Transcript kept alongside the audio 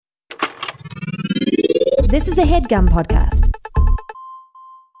This is a HeadGum podcast.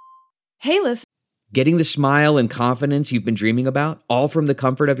 Hey, listen. Getting the smile and confidence you've been dreaming about, all from the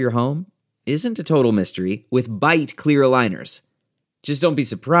comfort of your home, isn't a total mystery with Byte clear aligners. Just don't be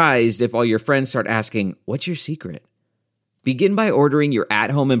surprised if all your friends start asking, "What's your secret?" Begin by ordering your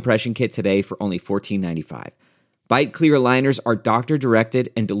at-home impression kit today for only $14.95. Byte clear aligners are doctor-directed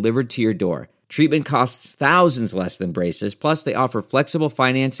and delivered to your door. Treatment costs thousands less than braces, plus they offer flexible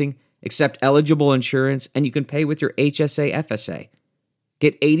financing, accept eligible insurance, and you can pay with your HSA FSA.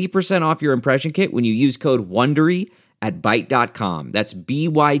 Get 80% off your impression kit when you use code WONDERY at Byte.com. That's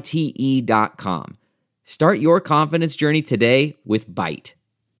BYTE.com. Start your confidence journey today with Byte.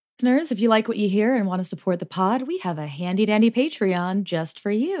 Listeners, if you like what you hear and want to support the pod, we have a handy-dandy Patreon just for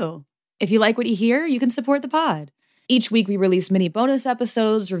you. If you like what you hear, you can support the pod. Each week we release mini bonus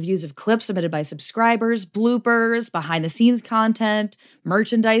episodes, reviews of clips submitted by subscribers, bloopers, behind-the-scenes content,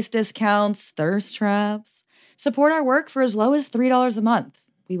 merchandise discounts, thirst traps. Support our work for as low as $3 a month.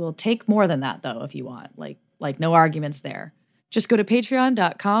 We will take more than that, though, if you want. Like no arguments there. Just go to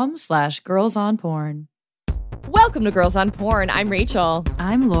patreon.com/girlsonporn. Welcome to Girls on Porn. I'm Rachel.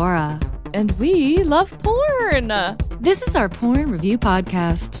 I'm Laura. And we love porn. This is our porn review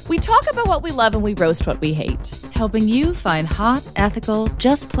podcast. We talk about what we love and we roast what we hate. Helping you find hot, ethical,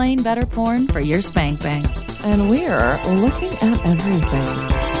 just plain better porn for your spank bang. And we're looking at everything.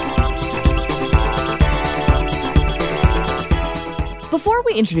 Before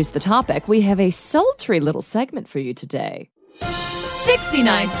we introduce the topic, we have a sultry little segment for you today.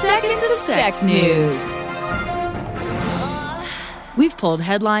 69 seconds of sex news. We've pulled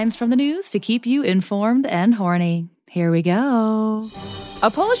headlines from the news to keep you informed and horny. Here we go.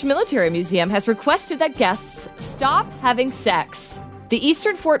 A Polish military museum has requested that guests stop having sex. The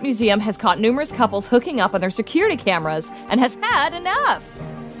Eastern Fort Museum has caught numerous couples hooking up on their security cameras and has had enough.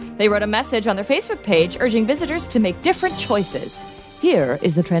 They wrote a message on their Facebook page urging visitors to make different choices. Here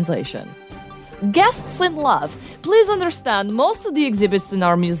is the translation. Guests in love, please understand most of the exhibits in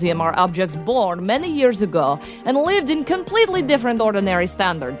our museum are objects born many years ago and lived in completely different ordinary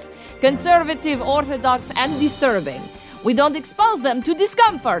standards. Conservative, orthodox, and disturbing. We don't expose them to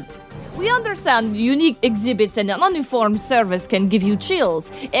discomfort. We understand unique exhibits and an uniformed service can give you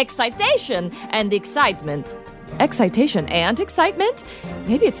chills, excitation, and excitement. Excitation and excitement?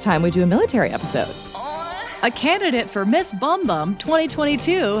 Maybe it's time we do a military episode. A candidate for Miss Bum Bum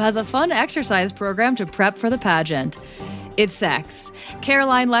 2022 has a fun exercise program to prep for the pageant. It's sex.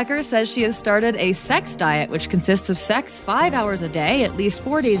 Caroline Lecker says she has started a sex diet, which consists of sex 5 hours a day, at least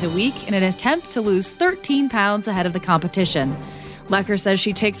 4 days a week, in an attempt to lose 13 pounds ahead of the competition. Lecker says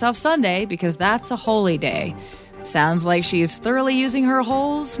she takes off Sunday because that's a holy day. Sounds like she's thoroughly using her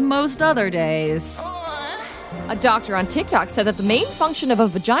holes most other days. A doctor on TikTok said that the main function of a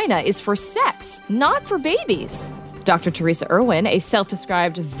vagina is for sex, not for babies. Dr. Teresa Irwin, a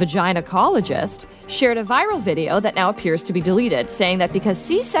self-described vaginacologist, shared a viral video that now appears to be deleted, saying that because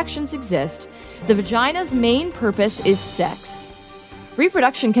C-sections exist, the vagina's main purpose is sex.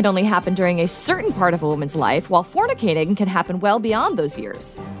 Reproduction can only happen during a certain part of a woman's life, while fornicating can happen well beyond those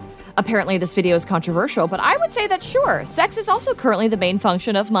years. Apparently, this video is controversial, but I would say that sure, sex is also currently the main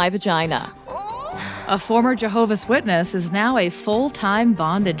function of my vagina. A former Jehovah's Witness is now a full-time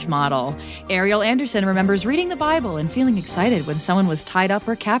bondage model. Ariel Anderson remembers reading the Bible and feeling excited when someone was tied up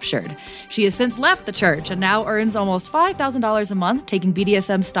or captured. She has since left the church and now earns almost $5,000 a month taking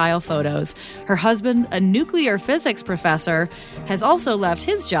BDSM-style photos. Her husband, a nuclear physics professor, has also left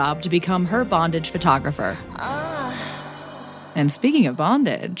his job to become her bondage photographer. And speaking of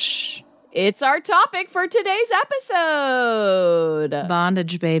bondage... It's our topic for today's episode.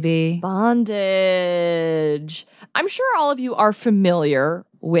 Bondage, baby. Bondage. I'm sure all of you are familiar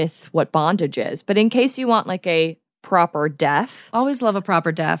with what bondage is, but in case you want like a proper def. Always love a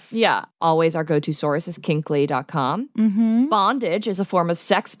proper def. Yeah. Always our go-to source is kinkly.com. Mm-hmm. Bondage is a form of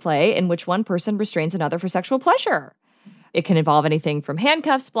sex play in which one person restrains another for sexual pleasure. It can involve anything from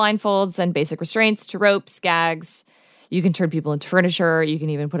handcuffs, blindfolds, and basic restraints to ropes, gags. You can turn people into furniture. You can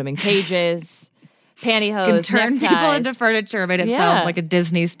even put them in cages, pantyhose, You can turn neckties. people into furniture. Made it sound like a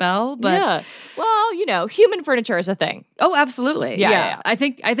Disney spell, but yeah. Well, you know, human furniture is a thing. Oh, absolutely. Yeah. I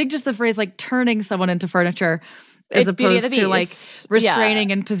think just the phrase like turning someone into furniture, as It's Beauty of opposed the to like Beast.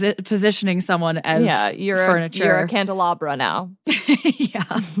 restraining and positioning someone as furniture. You're a candelabra now.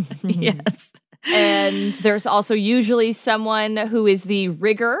 Yeah. Yes. And there's also usually someone who is the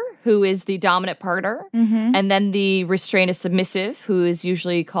rigger, who is the dominant partner. Mm-hmm. And then the restraint is submissive, who is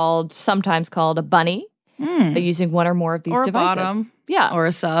usually sometimes called a bunny. using one or more of these or devices. a bottom. Yeah. Or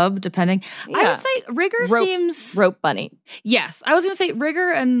a sub, depending. Yeah. I would say rigger seems... Rope bunny. Yes. I was going to say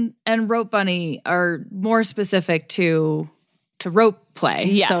rigger and rope bunny are more specific to rope play.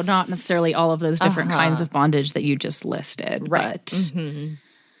 Yes. So not necessarily all of those different kinds of bondage that you just listed. Right. But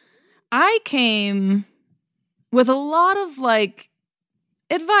I came with a lot of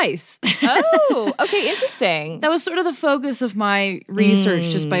advice. Oh, okay, interesting. That was sort of the focus of my research,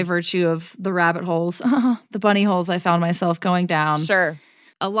 just by virtue of the rabbit holes, the bunny holes I found myself going down. Sure.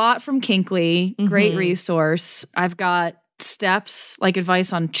 A lot from Kinkly, great resource. I've got steps,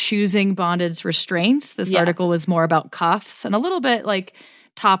 advice on choosing bondage restraints. This article was more about cuffs and a little bit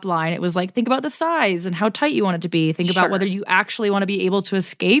top line. It was think about the size and how tight you want it to be. Think about whether you actually want to be able to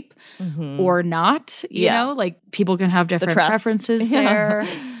escape or not. You know, people can have different preferences there.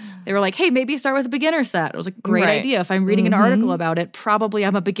 They were like, hey, maybe start with a beginner set. It was a great idea. If I'm reading an article about it, probably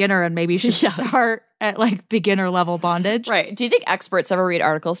I'm a beginner and maybe should start at beginner level bondage. Right. Do you think experts ever read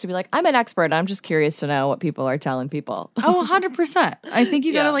articles to be like, I'm an expert and I'm just curious to know what people are telling people? Oh, 100%. I think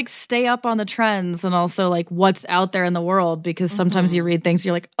you got to stay up on the trends and also what's out there in the world, because sometimes you read things,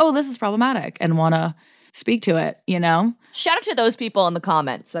 you're like, oh, this is problematic, and want to speak to it, Shout out to those people in the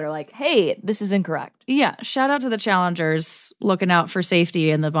comments that are like, hey, this is incorrect. Yeah. Shout out to the challengers looking out for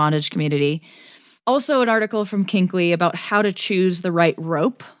safety in the bondage community. Also an article from Kinkly about how to choose the right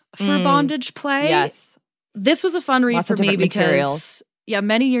rope for bondage play. Yes. This was a fun read for me because,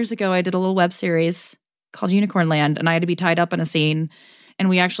 many years ago I did a little web series called Unicorn Land, and I had to be tied up in a scene. And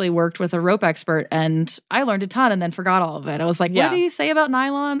we actually worked with a rope expert, and I learned a ton and then forgot all of it. I was like, what did he say about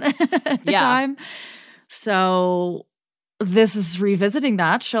nylon at the time? So this is revisiting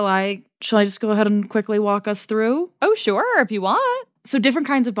that. Shall I just go ahead and quickly walk us through? Oh, sure, if you want. So different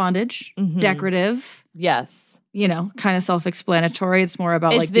kinds of bondage, decorative. Yes. Kind of self-explanatory. It's more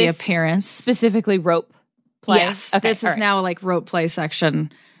about the appearance. Specifically rope play? Yes. Okay, this is now rope play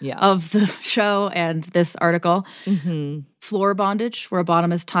section of the show and this article. Floor bondage, where a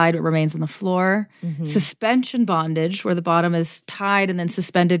bottom is tied but remains on the floor. Suspension bondage, where the bottom is tied and then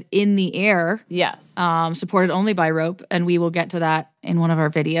suspended in the air. Yes. Supported only by rope. And we will get to that in one of our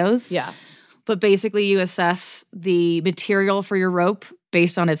videos. Yeah. But basically you assess the material for your rope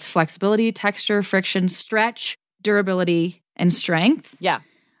based on its flexibility, texture, friction, stretch, durability, and strength. Yeah.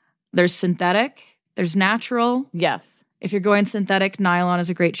 There's synthetic. There's natural. Yes. If you're going synthetic, nylon is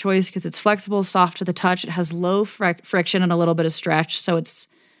a great choice because it's flexible, soft to the touch. It has low friction and a little bit of stretch. So it's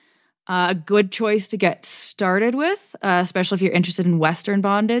a good choice to get started with, especially if you're interested in Western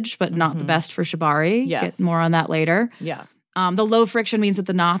bondage, but not the best for shibari. Yes. Get more on that later. Yeah. The low friction means that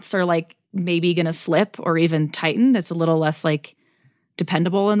the knots are maybe going to slip or even tighten. It's a little less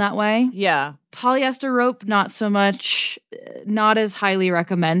dependable in that way. Yeah. Polyester rope, not so much, not as highly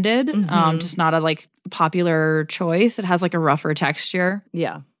recommended. Just not a popular choice. It has a rougher texture.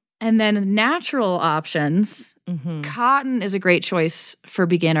 Yeah. And then natural options. Cotton is a great choice for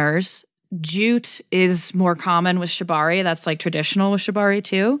beginners. Jute is more common with shibari. That's traditional with shibari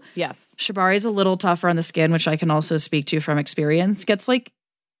too. Yes. Shibari is a little tougher on the skin, which I can also speak to from experience. Gets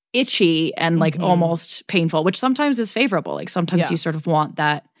itchy and almost painful, which sometimes is favorable. Sometimes you sort of want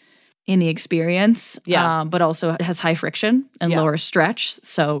that in the experience. Yeah. But also it has high friction and lower stretch.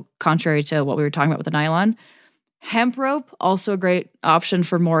 So contrary to what we were talking about with the nylon. Hemp rope, also a great option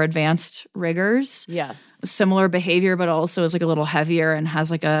for more advanced riggers. Yes. Similar behavior, but also is a little heavier and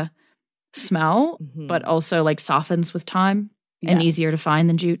has a smell, but also softens with time and easier to find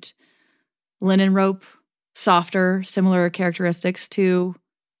than jute. Linen rope, softer, similar characteristics to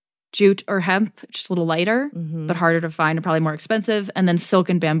jute or hemp, just a little lighter, but harder to find and probably more expensive. And then silk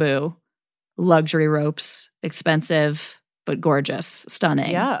and bamboo, luxury ropes, expensive, but gorgeous,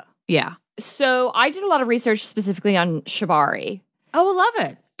 stunning. Yeah. Yeah. So I did a lot of research specifically on shibari. Oh, I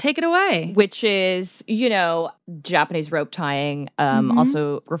love it. Take it away. Which is, Japanese rope tying,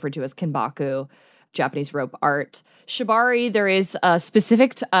 also referred to as kinbaku, Japanese rope art. Shibari, there is a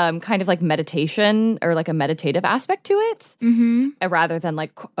specific kind of meditation or a meditative aspect to it, rather than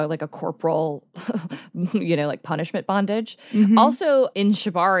like a corporal, punishment bondage. Also in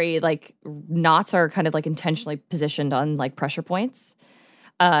shibari, knots are kind of intentionally positioned on pressure points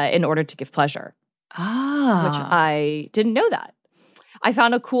in order to give pleasure. Which I didn't know that. I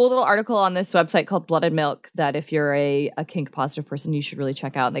found a cool little article on this website called Blood and Milk that if you're a kink positive person, you should really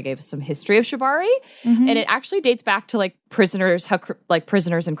check out. And they gave us some history of shibari. And it actually dates back to prisoners, how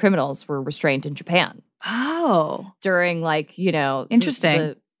prisoners and criminals were restrained in Japan. Oh. During interesting.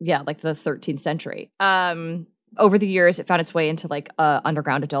 the 13th century. Over the years, it found its way into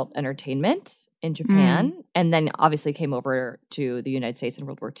underground adult entertainment in Japan. And then obviously came over to the United States in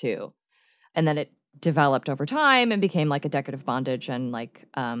World War II. And then it developed over time and became like a decorative bondage and like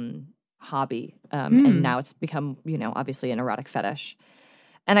hobby. And now it's become, obviously an erotic fetish.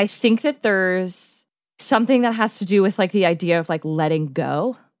 And I think that there's something that has to do with like the idea of like letting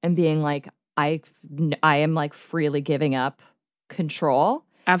go and being like, I am like freely giving up control.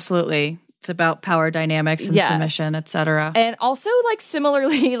 Absolutely. It's about power dynamics and submission, etc. And also like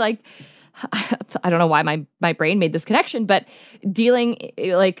similarly, like, I don't know why my brain made this connection, but dealing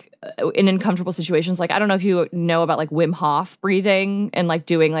like in uncomfortable situations, like I don't know if you know about like Wim Hof breathing and like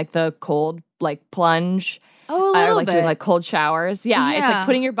doing like the cold like plunge. Oh, a little or like bit. doing like cold showers. Yeah, it's like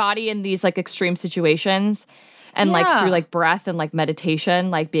putting your body in these like extreme situations and like through like breath and like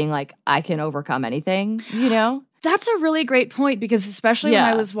meditation, like being like, I can overcome anything, That's a really great point because especially when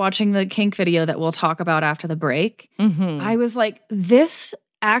I was watching the kink video that we'll talk about after the break, I was like, this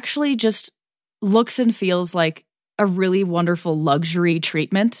actually just looks and feels like a really wonderful luxury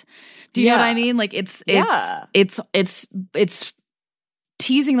treatment. Do you know what I mean? Like it's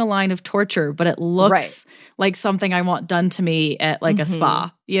teasing the line of torture, but it looks like something I want done to me at like a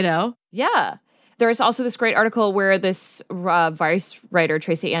spa, Yeah. There's also this great article where this Vice writer,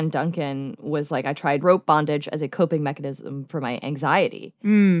 Tracy Ann Duncan, was like, I tried rope bondage as a coping mechanism for my anxiety.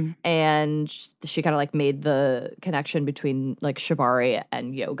 And she kind of like made the connection between like shibari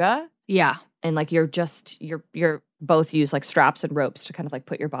and yoga. Yeah. And like you're both use like straps and ropes to kind of like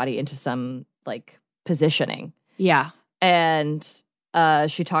put your body into some like positioning. Yeah. And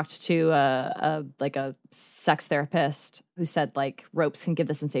she talked to a sex therapist who said like ropes can give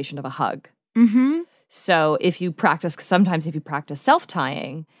the sensation of a hug. So sometimes if you practice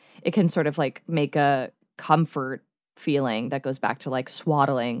self-tying, it can sort of like make a comfort feeling that goes back to like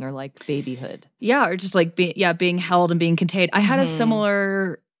swaddling or like babyhood. Yeah, or just like being held and being contained. I had a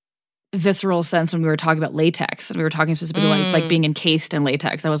similar visceral sense when we were talking about latex and we were talking specifically like being encased in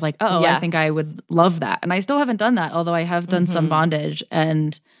latex. I was like, I think I would love that. And I still haven't done that, although I have done some bondage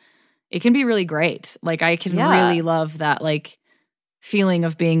and it can be really great. Like I can really love that like feeling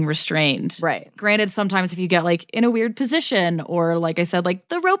of being restrained. Right. Granted, sometimes if you get like in a weird position or like I said, like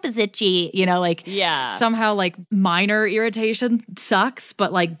the rope is itchy, somehow like minor irritation sucks,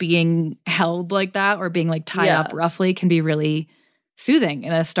 but like being held like that or being like tied up roughly can be really soothing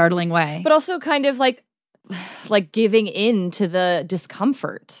in a startling way. But also kind of like giving in to the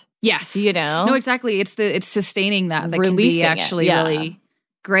discomfort. Yes. No, exactly. It's sustaining that can be actually really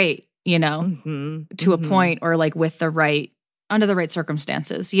great, to a point or like with under the right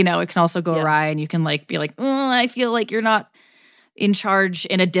circumstances. It can also go awry and you can like be like, I feel like you're not in charge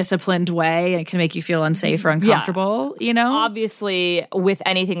in a disciplined way and it can make you feel unsafe or uncomfortable, Obviously, with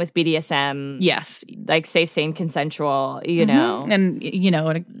anything with BDSM, yes, like safe, sane, consensual, and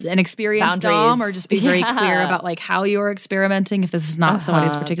an experienced dom, or just be very clear about like how you're experimenting if this is not someone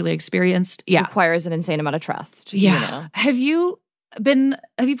who's particularly experienced. Yeah, requires an insane amount of trust. Yeah, Have you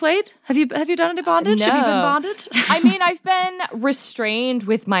played? Have you done any bondage? No. Have you been bonded? I mean, I've been restrained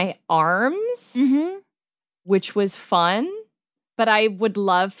with my arms, which was fun. But I would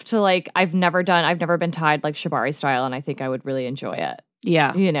love to I've never been tied like shibari style, and I think I would really enjoy it.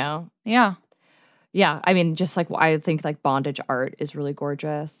 Yeah. Yeah. Yeah. I mean, just like I think like bondage art is really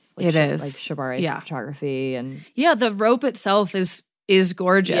gorgeous. Like, it is. Like shibari photography and the rope itself is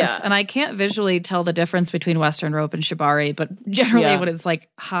gorgeous. And I can't visually tell the difference between Western rope and shibari, but generally when it's like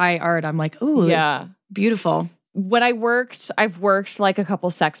high art, I'm like, ooh, beautiful. When I've worked like a couple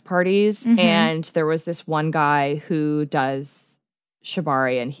sex parties, and there was this one guy who does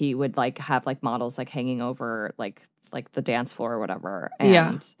shibari, and he would like have like models like hanging over like the dance floor or whatever.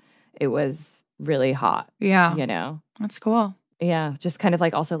 And it was really hot. Yeah. That's cool. Yeah. Just kind of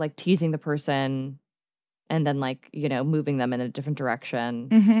like also like teasing the person and then like, moving them in a different direction.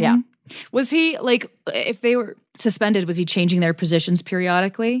 Yeah. Was he like, if they were suspended, was he changing their positions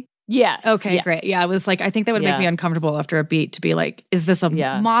periodically? Yes. Okay, yes. great. Yeah, I was like, I think that would make me uncomfortable after a beat to be like, is this a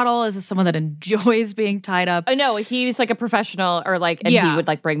model? Is this someone that enjoys being tied up? Oh, no, he's like a professional or like, and he would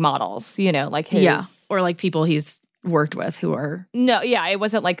like bring models, like his. Or like people he's worked with who are. No, it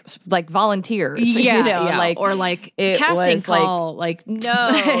wasn't like volunteers. Like, or like casting call. Like,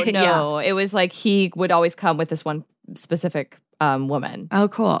 no. It was like he would always come with this one specific woman. Oh,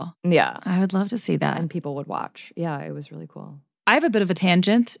 cool. Yeah. I would love to see that. And people would watch. Yeah, it was really cool. I have a bit of a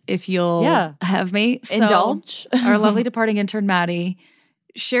tangent if you'll have me. So indulge. Our lovely departing intern, Maddie,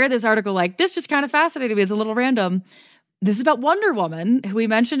 shared this article like, this just kind of fascinated me. It's a little random. This is about Wonder Woman, who we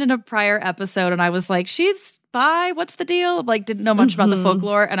mentioned in a prior episode. And I was like, she's bi. What's the deal? Like, didn't know much about the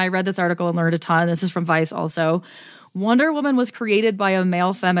folklore. And I read this article and learned a ton. This is from Vice also. Wonder Woman was created by a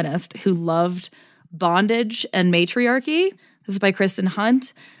male feminist who loved bondage and matriarchy. This is by Kristen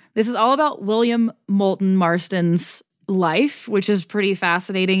Hunt. This is all about William Moulton Marston's life, which is pretty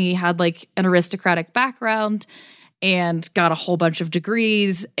fascinating. He had like an aristocratic background and got a whole bunch of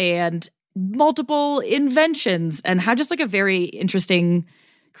degrees and multiple inventions and had just like a very interesting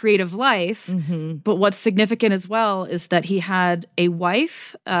creative life. But what's significant as well is that he had a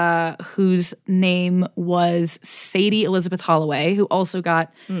wife whose name was Sadie Elizabeth Holloway, who also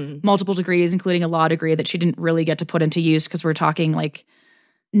got multiple degrees, including a law degree that she didn't really get to put into use because we're talking like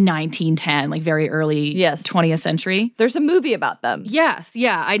 1910, like very early 20th century. There's a movie about them. Yes.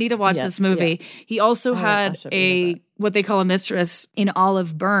 Yeah. I need to watch this movie. Yeah. He also had what they call a mistress in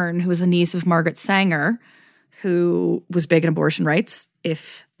Olive Byrne, who was a niece of Margaret Sanger, who was big in abortion rights,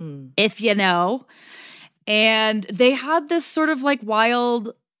 if you know. And they had this sort of like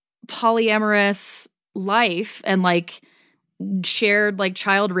wild polyamorous life and like shared like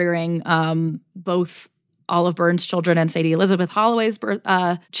child rearing, both Olive Byrne's children and Sadie Elizabeth Holloway's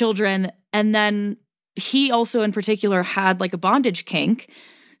children. And then he also in particular had like a bondage kink.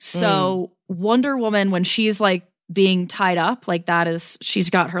 So Wonder Woman, when she's like being tied up, like that is, she's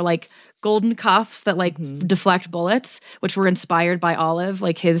got her like golden cuffs that like deflect bullets, which were inspired by Olive,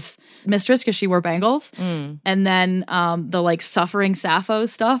 like his mistress, because she wore bangles. And then the like suffering Sappho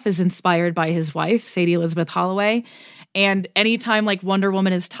stuff is inspired by his wife, Sadie Elizabeth Holloway. And anytime like Wonder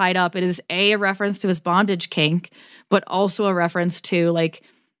Woman is tied up, it is a reference to his bondage kink, but also a reference to like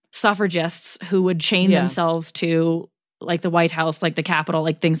suffragists who would chain themselves to like the White House, like the Capitol,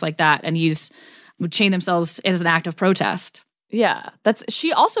 like things like that, and would chain themselves as an act of protest. Yeah.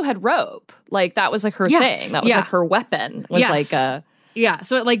 She also had rope. Like that was like her thing. That was like her weapon. Was like a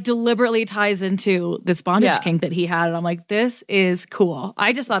so it like deliberately ties into this bondage kink that he had. And I'm like, this is cool.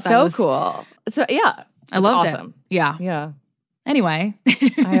 I just thought that was so cool. So yeah. I loved awesome. it. Yeah. Yeah. Anyway.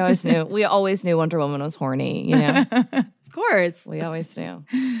 We always knew Wonder Woman was horny, you know? Of course. We always knew.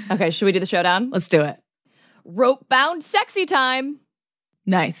 Okay, should we do the showdown? Let's do it. Rope bound sexy time.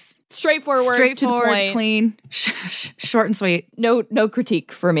 Nice. Straightforward, to the point. Clean, short and sweet. No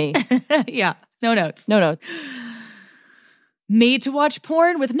critique for me. Yeah. No notes. No notes. Made to watch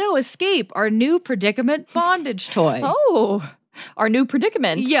porn with no escape. Our new predicament bondage toy. Oh, our new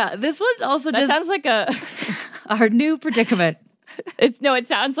predicament. Yeah, this one also that sounds like our new predicament. It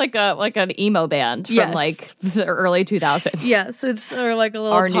sounds like an emo band from like the early 2000s. Yes, it's like a little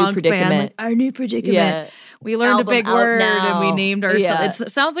our punk new predicament. Band. Like, our new predicament. Yeah. We learned Album a big word now. and we named ourselves. Yeah.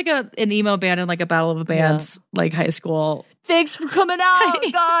 It sounds like an emo band in like a battle of the bands, like high school. Thanks for coming out,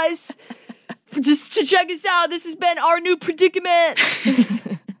 guys. Just to check us out. This has been our new predicament.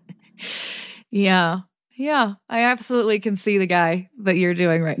 Yeah. I absolutely can see the guy that you're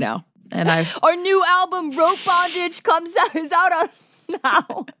doing right now. And our new album, Rope Bondage, is out on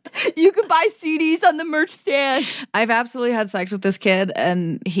now. You can buy CDs on the merch stand. I've absolutely had sex with this kid,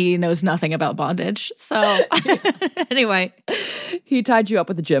 and he knows nothing about bondage. So anyway, he tied you up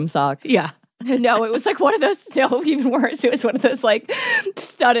with a gym sock. Yeah. No, it was like one of those, no, even worse. It was one of those like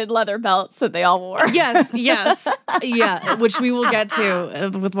studded leather belts that they all wore. Yes. Yeah, which we will get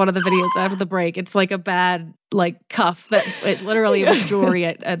to with one of the videos after the break. It's like a bad like cuff that it literally was jewelry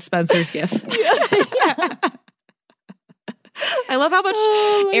at Spencer's Gifts. Yeah. I love how much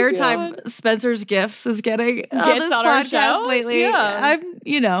airtime Spencer's Gifts is getting Gets on our show lately. Yeah.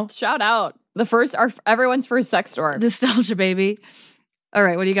 I'm, shout out. Everyone's first sex store. Nostalgia, baby. All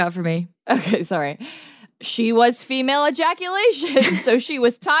right, what do you got for me? Okay, sorry. She was female ejaculation, so she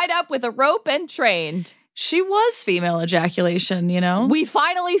was tied up with a rope and trained. She was female ejaculation, you know? We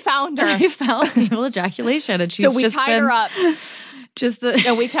finally found her. We found female ejaculation, and she's so we just tied her up.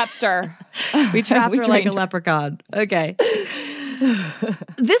 And we kept her. We trapped her like a leprechaun. Okay.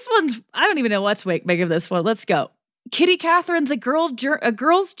 This one's, I don't even know what to make of this one. Let's go. Kitty Catherine's a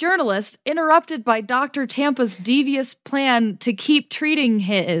girl's journalist interrupted by Dr. Tampa's devious plan to keep treating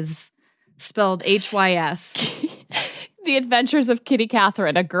his, spelled HYS. The Adventures of Kitty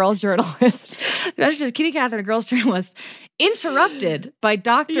Catherine, a girl journalist. Adventures of Kitty Catherine, a girl's journalist, interrupted by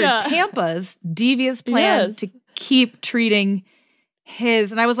Dr. Tampa's devious plan to keep treating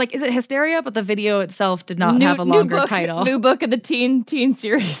his. And I was like, is it hysteria? But the video itself did not have a longer title. New book of the teen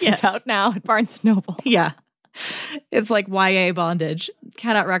series is out now at Barnes & Noble. Yeah. It's like YA bondage.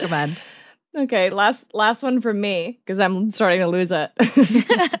 Cannot recommend. Okay, last one from me, because I'm starting to lose it.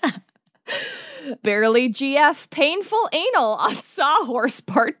 Barely GF, painful anal on Sawhorse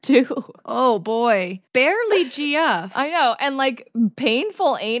Part 2. Oh boy. Barely GF. I know. And like,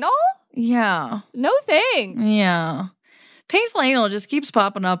 painful anal? Yeah. No thanks. Yeah. Painful anal just keeps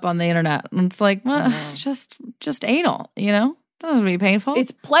popping up on the internet. And it's like, well, just anal, you know? Doesn't be painful.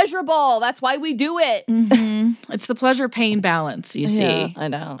 It's pleasurable. That's why we do it. It's the pleasure-pain balance, you see. Yeah, I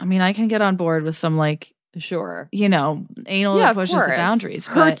know. I mean, I can get on board with some, like, Sure. Anal that pushes the boundaries.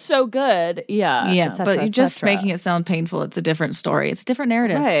 Hurts so good. Yeah. Yeah, but you're just making it sound painful. It's a different story. It's a different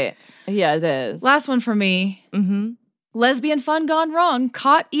narrative. Right. Yeah, it is. Last one for me. Mm-hmm. Lesbian fun gone wrong.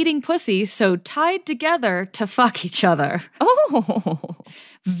 Caught eating pussy, so tied together to fuck each other. Oh.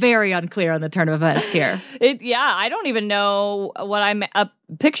 Very unclear on the turn of events here. I don't even know what I'm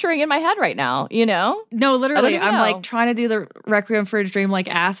picturing in my head right now, No, literally, I'm know. like trying to do the Requiem for a Dream like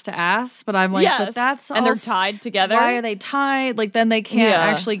ass to ass, but I'm like, but that's and they're tied together. Why are they tied? Like then they can't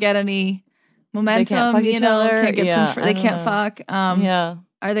actually get any momentum, they can't fuck each other. Can't get they can't fuck. Yeah.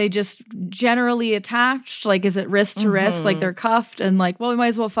 Are they just generally attached? Like, is it wrist to wrist? Like they're cuffed and like, well, we might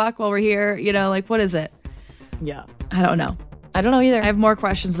as well fuck while we're here. Like, what is it? Yeah. I don't know. I don't know either. I have more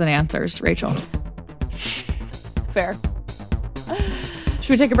questions than answers, Rachel. Fair. Should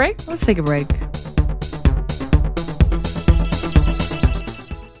we take a break? Let's take a break.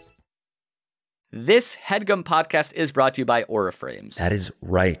 This HeadGum podcast is brought to you by Aura Frames. That is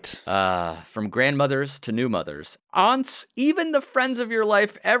right. From grandmothers to new mothers, aunts, even the friends of your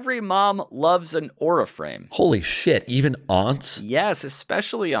life, every mom loves an Aura frame. Holy shit, even aunts? Yes,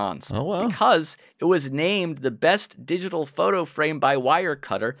 especially aunts. Oh, wow. Because it was named the best digital photo frame by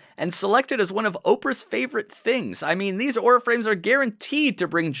Wirecutter and selected as one of Oprah's favorite things. I mean, these Aura frames are guaranteed to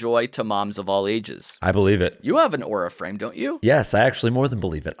bring joy to moms of all ages. I believe it. You have an Aura frame, don't you? Yes, I actually more than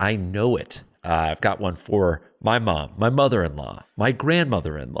believe it. I know it. I've got one for my mom, my mother-in-law, my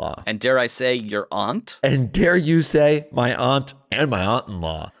grandmother-in-law. And dare I say, your aunt? And dare you say, my aunt and my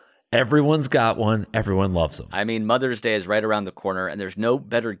aunt-in-law. Everyone's got one. Everyone loves them. I mean, Mother's Day is right around the corner, and there's no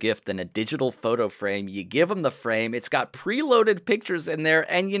better gift than a digital photo frame. You give them the frame. It's got preloaded pictures in there,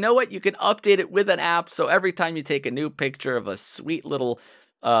 and you know what? You can update it with an app, so every time you take a new picture of a sweet little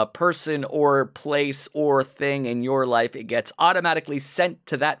person or place or thing in your life, it gets automatically sent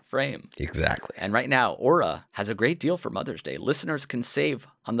to that frame. Exactly. And right now, Aura has a great deal for Mother's Day. Listeners can save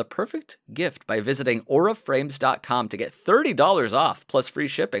on the perfect gift by visiting auraframes.com to get $30 off plus free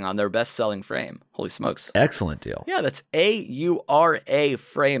shipping on their best-selling frame. Holy smokes. Excellent deal. Yeah, that's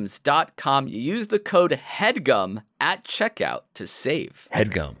auraframes.com. You use the code HEADGUM at checkout to save.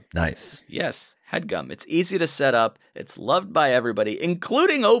 HeadGum. Nice. Yes. HeadGum. It's easy to set up. It's loved by everybody,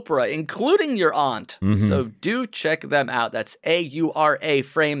 including Oprah, including your aunt. Mm-hmm. So do check them out. That's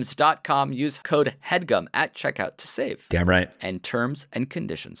auraframes.com. Use code HEADGUM at checkout to save. Damn right. And terms and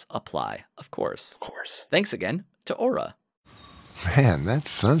conditions apply, of course. Of course. Thanks again to Aura. Man, that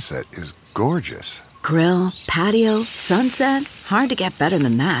sunset is gorgeous. Grill, patio, sunset. Hard to get better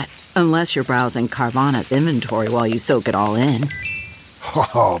than that. Unless you're browsing Carvana's inventory while you soak it all in.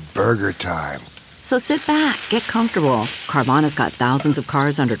 Oh, burger time. So sit back, get comfortable. Carvana's got thousands of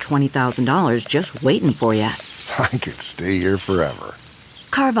cars under $20,000 just waiting for you. I could stay here forever.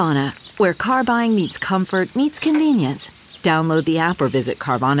 Carvana, where car buying meets comfort meets convenience. Download the app or visit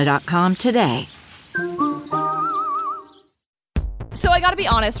Carvana.com today. So I gotta be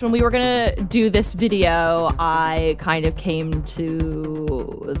honest, when we were gonna do this video, I kind of came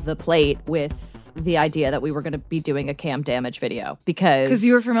to the plate with the idea that we were going to be doing a Cam Damage video because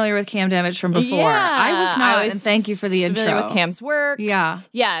you were familiar with Cam Damage from before. Yeah, I was not, and thank you for the intro. Familiar with Cam's work. Yeah.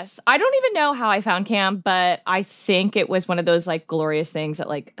 Yes. I don't even know how I found Cam, but I think it was one of those like glorious things that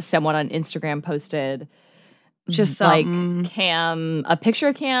like someone on Instagram posted. Just like Cam, a picture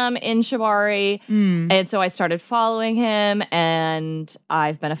of Cam in Shibari. And so I started following him, and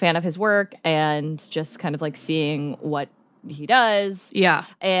I've been a fan of his work and just kind of like seeing what he does. Yeah.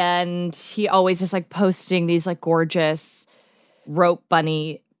 And he always is like posting these like gorgeous rope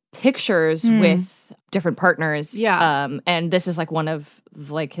bunny pictures with different partners. Yeah. And this is like one of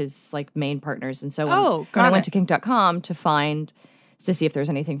like his like main partners. And so when I went to kink.com to see if there's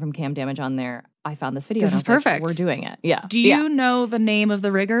anything from Cam Damage on there, I found this video. This is perfect. We're doing it. Yeah. Do you know the name of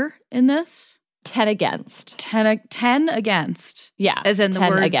the rigger in this? 10 against. 10 against. Yeah. As in the 10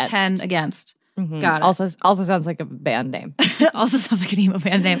 words against. 10 against. Mm-hmm. Got it. Also sounds like a band name. Also sounds like an emo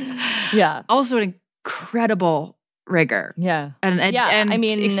band name. Yeah. Also an incredible rigger. Yeah. And I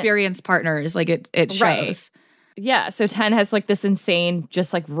mean, experienced partners. Like it shows. Right. Yeah, so 10 has like this insane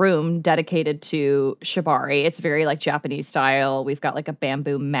just like room dedicated to shibari. It's very like Japanese style. We've got like a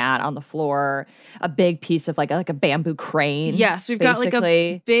bamboo mat on the floor, a big piece of like a bamboo crane. Yes, we've got like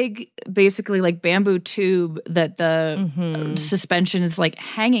a big, basically like bamboo tube that the suspension is like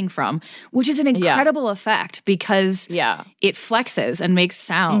hanging from, which is an incredible effect because it flexes and makes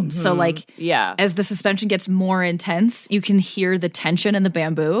sound. So like as the suspension gets more intense, you can hear the tension in the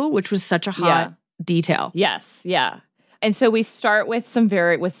bamboo, which was such a hot detail. Yes, yeah. And so we start with some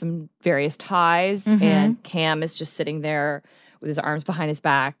various ties, and Cam is just sitting there with his arms behind his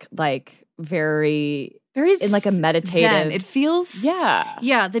back, like very in like a meditative. Zen. It feels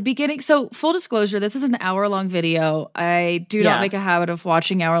the beginning. So full disclosure, this is an hour-long video. I do not make a habit of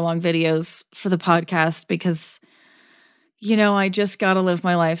watching hour-long videos for the podcast because, I just gotta live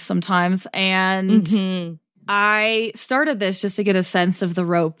my life sometimes. And I started this just to get a sense of the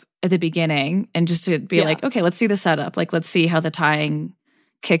rope at the beginning and just to be like, okay, let's see the setup. Like, let's see how the tying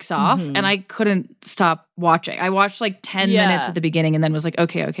kicks off. And I couldn't stop watching. I watched like 10 minutes at the beginning and then was like,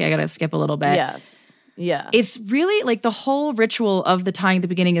 okay, I gotta skip a little bit. Yes. Yeah. It's really like the whole ritual of the tying at the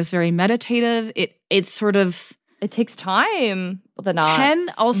beginning is very meditative. It's sort of... It takes time. The knots. 10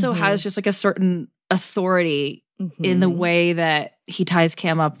 also has just like a certain authority in the way that he ties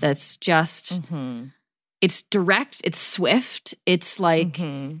Cam up that's just... It's direct. It's swift. It's like...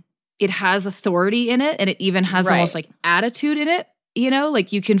 It has authority in it, and it even has almost like attitude in it,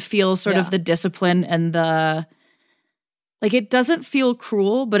 like you can feel sort of the discipline and the, like it doesn't feel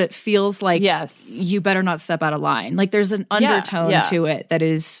cruel, but it feels like you better not step out of line. Like there's an undertone to it that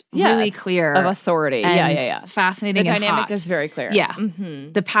is really clear. Of authority. And fascinating. The and dynamic hot. is very clear. Yeah.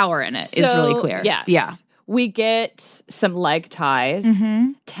 The power in it is really clear. Yes. Yeah. We get some leg ties.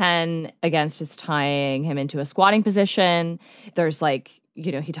 10 against his tying him into a squatting position. There's like,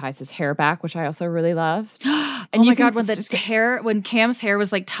 he ties his hair back, which I also really loved. And oh my God, when Cam's hair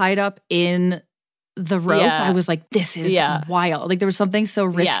was like tied up in the rope, I was like, this is wild. Like there was something so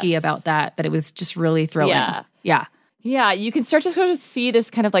risky about that it was just really thrilling. Yeah. Yeah, you can start to sort of see this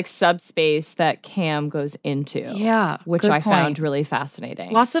kind of like subspace that Cam goes into. Yeah. Which I found really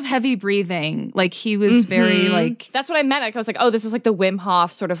fascinating. Lots of heavy breathing. Like he was very like... That's what I meant. Like I was like, oh, this is like the Wim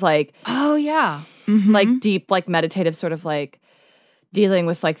Hof sort of like... Oh, yeah. Like deep, like meditative sort of like dealing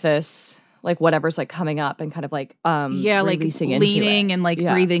with like this, like whatever's like coming up and kind of like releasing like leaning into it. And like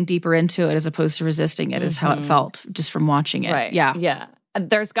breathing deeper into it as opposed to resisting it is how it felt just from watching it. Right. Yeah. Yeah.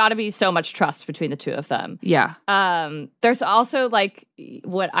 There's got to be so much trust between the two of them. Yeah. There's also like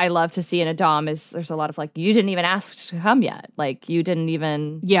what I love to see in a dom is there's a lot of like, you didn't even ask to come yet. Like you didn't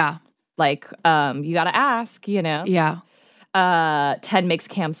even. Yeah. Like you got to ask, Yeah. 10 makes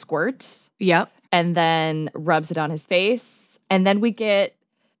Cam squirt. Yep. And then rubs it on his face. And then we get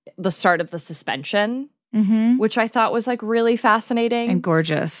the start of the suspension, which I thought was like really fascinating. And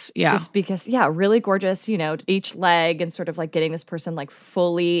gorgeous. Yeah. Just because, really gorgeous, each leg and sort of like getting this person like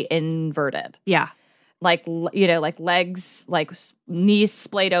fully inverted. Yeah. Like, like legs, like knees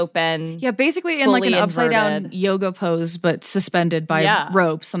splayed open. Yeah, basically in like an upside down yoga pose, but suspended by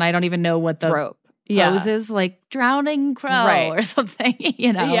ropes. And I don't even know what the rope pose is, like drowning crow or something,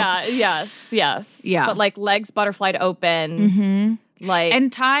 Yeah, yes. Yeah. But like legs butterflied open. Like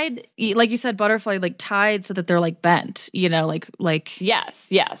and tied, like you said, butterfly, like tied so that they're like bent, like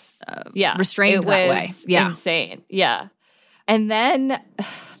yes, restrained that way. Yeah, insane. Yeah, and then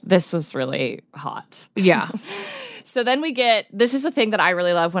this was really hot. Yeah. So then we get, this is a thing that I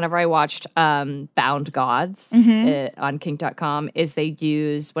really love whenever I watched Bound Gods on kink.com, is they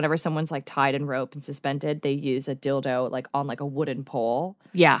use, whenever someone's like tied in rope and suspended, they use a dildo like on like a wooden pole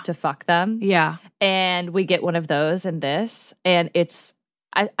to fuck them. Yeah. And we get one of those in this, and it's,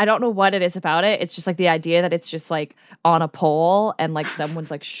 I don't know what it is about it. It's just like the idea that it's just like on a pole and like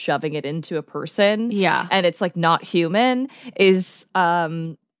someone's like shoving it into a person. Yeah. And it's like not human is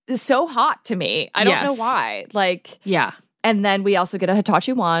so hot to me. I don't know why. Like, yeah. And then we also get a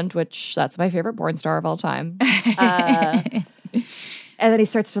Hitachi wand, which that's my favorite porn star of all time. And then he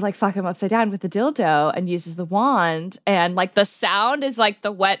starts to like fuck him upside down with the dildo and uses the wand. And like the sound is like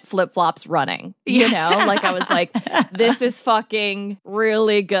the wet flip flops running. You know? Like I was like, this is fucking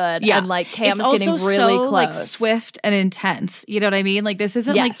really good. Yeah. And like Cam's getting really so, close. Like swift and intense. You know what I mean? Like this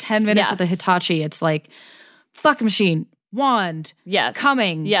isn't like 10 minutes with a Hitachi. It's like fuck machine. Wand. Yes.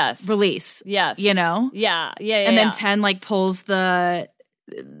 Coming. Yes. Release. Yes. You know? Yeah. And then 10 like pulls the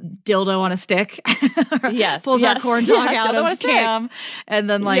dildo on a stick. Pulls our corn dog out of Cam. And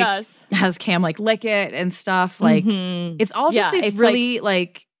then like has Cam like lick it and stuff. Like it's all just these really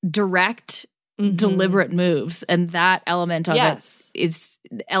like direct, deliberate moves. And that element of it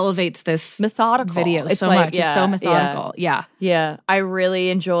elevates this methodical video so much. It's so methodical. Yeah. I really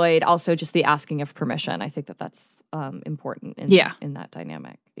enjoyed also just the asking of permission. I think that that's important in that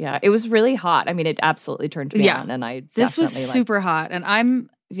dynamic. Yeah, it was really hot. I mean, it absolutely turned me on, and this was super hot. And I'm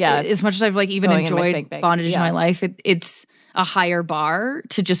as much as I've like even enjoyed bondage in my life, it's a higher bar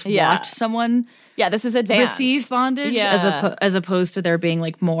to just watch someone. Yeah, this is advanced. Receive bondage as opposed to there being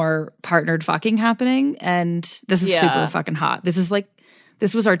like more partnered fucking happening. And this is super fucking hot. This is like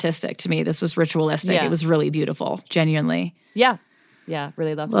This was artistic to me. This was ritualistic. Yeah. It was really beautiful, genuinely. Yeah. Yeah,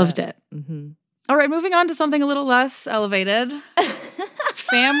 really loved it. Mm-hmm. All right, moving on to something a little less elevated.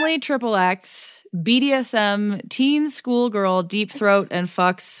 Family XXX, BDSM, teen schoolgirl, deep throat and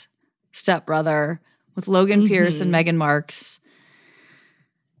fucks stepbrother with Logan Pierce and Meghan Markle.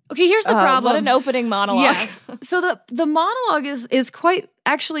 Okay, here's the problem. What an opening monologue. Yes. So the monologue is quite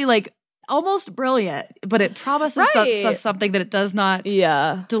actually like almost brilliant, but it promises something that it does not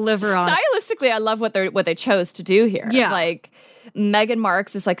deliver on. Stylistically, I love what they chose to do here. Yeah. Like Meghan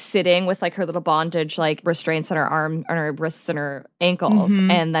Markle is like sitting with like her little bondage like restraints on her arm, on her wrists and her ankles,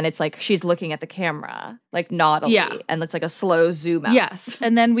 and then it's like she's looking at the camera like naughtily, and it's like a slow zoom out. Yes,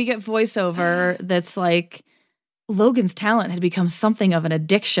 and then we get voiceover that's like Logan's talent had become something of an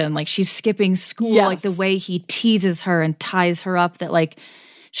addiction. Like she's skipping school, like the way he teases her and ties her up, that like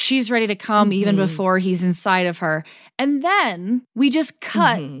she's ready to come even before he's inside of her. And then we just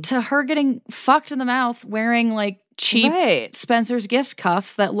cut to her getting fucked in the mouth wearing like cheap Spencer's Gifts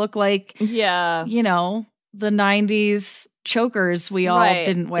cuffs that look like, you know, the 90s chokers we all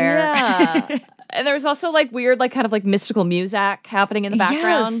didn't wear. Yeah. And there's also like weird, like kind of like mystical music happening in the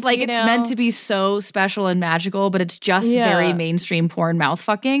background. Yes, like it's meant to be so special and magical, but it's just very mainstream porn mouth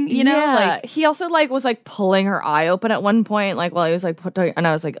fucking, you know? Like he also like was like pulling her eye open at one point, like while he was like and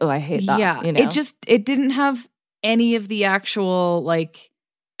I was like, oh, I hate that. Yeah. You know? It didn't have any of the actual like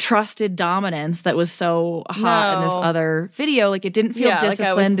trusted dominance that was so hot in this other video. Like it didn't feel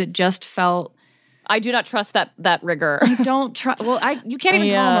disciplined. It just felt. I do not trust that rigor. I don't trust. Well, you can't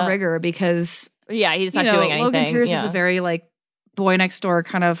even call him a rigor because he's not doing anything. Logan Pierce is a very like boy next door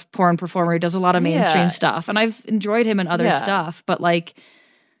kind of porn performer. He does a lot of mainstream stuff, and I've enjoyed him in other stuff. But like,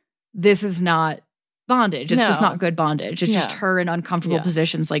 this is not bondage. It's just not good bondage. It's just her in uncomfortable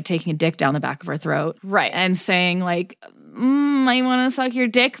positions, like taking a dick down the back of her throat, and saying like, I want to suck your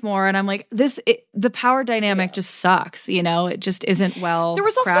dick more. And I'm like, the power dynamic just sucks, you know? It just isn't well There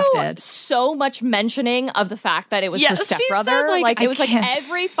was also crafted. so much mentioning of the fact that it was her stepbrother. Said, like, it was like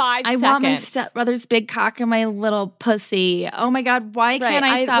every 5 seconds. I want my stepbrother's big cock and my little pussy. Oh my God, why can't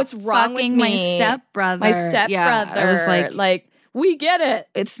I stop what's wrong fucking with my me? stepbrother? My stepbrother. Yeah, I was like, we get it.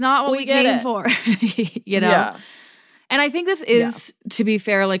 It's not what we came for, you know? Yeah. And I think this is, to be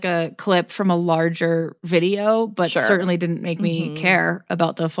fair, like a clip from a larger video, but certainly didn't make me care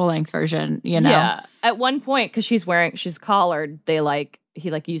about the full-length version, you know? Yeah. At one point, because she's collared,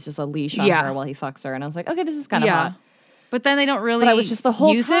 he uses a leash on her while he fucks her. And I was like, okay, this is kind of hot. But then they don't really. But I was just the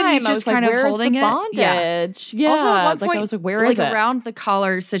whole time. He's just kind of holding the bondage. Yeah. Also, at one point, I was like, where is it? Around the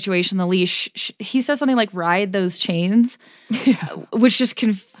collar situation, the leash, he says something like, ride those chains, which just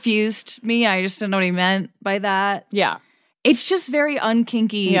confused me. I just didn't know what he meant by that. Yeah. It's just very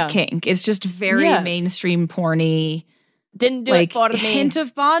unkinky kink. It's just very mainstream porny. Didn't do it for me. Hint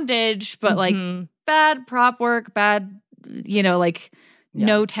of bondage, but like bad prop work, bad, you know, like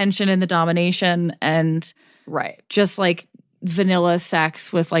no tension in the domination and just like vanilla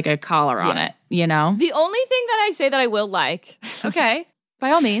sex with like a collar on it, you know? The only thing that I say that I will like, okay,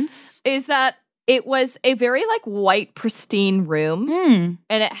 by all means, is that it was a very like white pristine room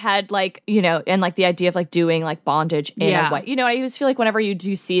and it had like, you know, and like the idea of like doing like bondage in a white, you know, I always feel like whenever you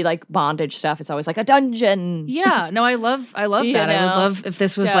do see like bondage stuff, it's always like a dungeon. Yeah, no, I love that. Know? I would love if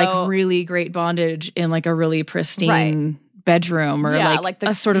this was like really great bondage in like a really pristine bedroom or like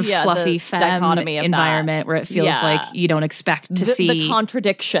a sort of fluffy femme environment where it feels like you don't expect to see the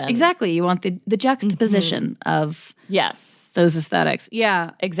contradiction. Exactly. You want the juxtaposition of those aesthetics.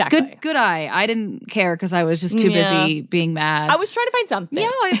 Yeah. Exactly. Good eye. I didn't care because I was just too busy being mad. I was trying to find something.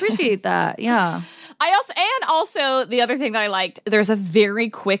 Yeah, I appreciate that. Yeah. I also the other thing that I liked, there's a very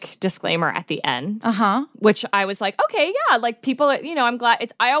quick disclaimer at the end. Which I was like, okay, yeah, like people, you know, I'm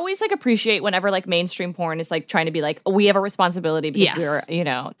glad I always like appreciate whenever like mainstream porn is like trying to be like, we have a responsibility because we're, you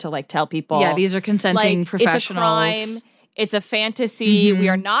know, to like tell people. Yeah, these are consenting professionals. It's a crime. It's a fantasy. We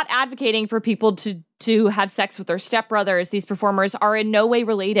are not advocating for people to have sex with their stepbrothers. These performers are in no way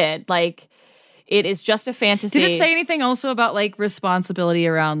related. Like, it is just a fantasy. Did it say anything also about like responsibility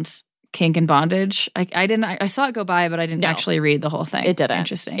around kink and bondage? I saw it go by, but I didn't actually read the whole thing. It didn't.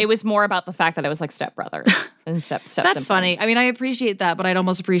 Interesting. It was more about the fact that it was like stepbrother and step. That's funny. I mean, I appreciate that, but I'd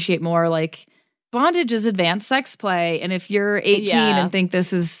almost appreciate more like bondage is advanced sex play, and if you're 18 and think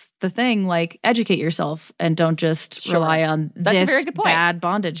this is the thing, like educate yourself and don't just rely on this bad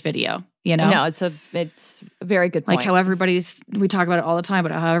bondage video. You know, no, it's a very good point. Like how we talk about it all the time,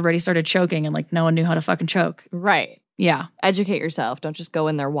 but how everybody started choking and like no one knew how to fucking choke. Right. Yeah. Educate yourself. Don't just go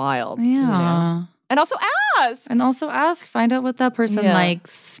in there wild. Yeah. You know? And also ask. Find out what that person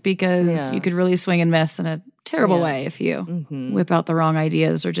likes because you could really swing and miss, and terrible way if you whip out the wrong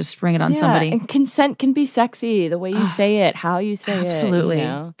ideas or just spring it on somebody. And consent can be sexy. The way you say it, how you say Absolutely. it.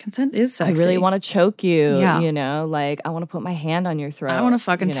 Absolutely. Consent is sexy. I really want to choke you. Yeah. You know, like I want to put my hand on your throat. I want to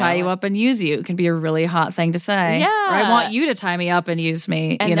fucking tie you up and use you. It can be a really hot thing to say. Yeah. Or I want you to tie me up and use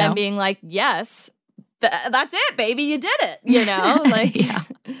me. And you know? then being like, yes. That's it, baby. You did it. You know, like,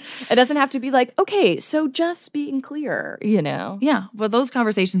 it doesn't have to be like, okay, so just being clear, you know? Yeah. Well, those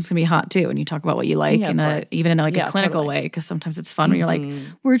conversations can be hot too. When you talk about what you like even in a clinical way, because sometimes it's fun when you're like,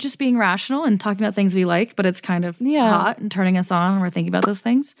 we're just being rational and talking about things we like, but it's kind of hot and turning us on and we're thinking about those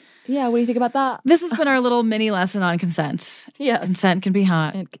things. Yeah. What do you think about that? This has been our little mini lesson on consent. Yes. Consent can be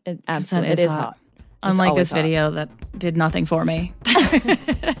hot. Consent is hot. Unlike this video that did nothing for me.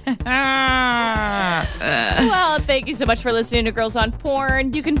 Well, thank you so much for listening to Girls on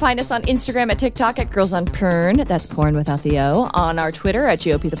Porn. You can find us on Instagram and TikTok at Girls on Porn. That's porn without the O. On our Twitter at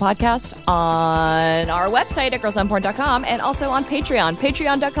GOP the Podcast. On our website at girlsonporn.com. And also on Patreon.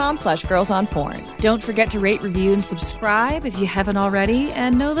 Patreon.com/girlsonporn. Don't forget to rate, review, and subscribe if you haven't already.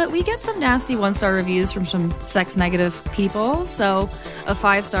 And know that we get some nasty 1-star reviews from some sex-negative people. So a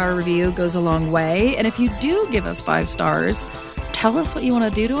 5-star review goes a long way. And if you do give us 5 stars, tell us what you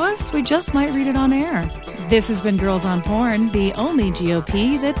want to do to us. We just might read it on air. This has been Girls on Porn, the only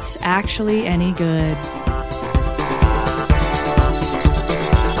GOP that's actually any good.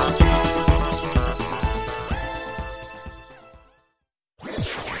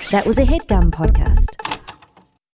 That was a HeadGum podcast.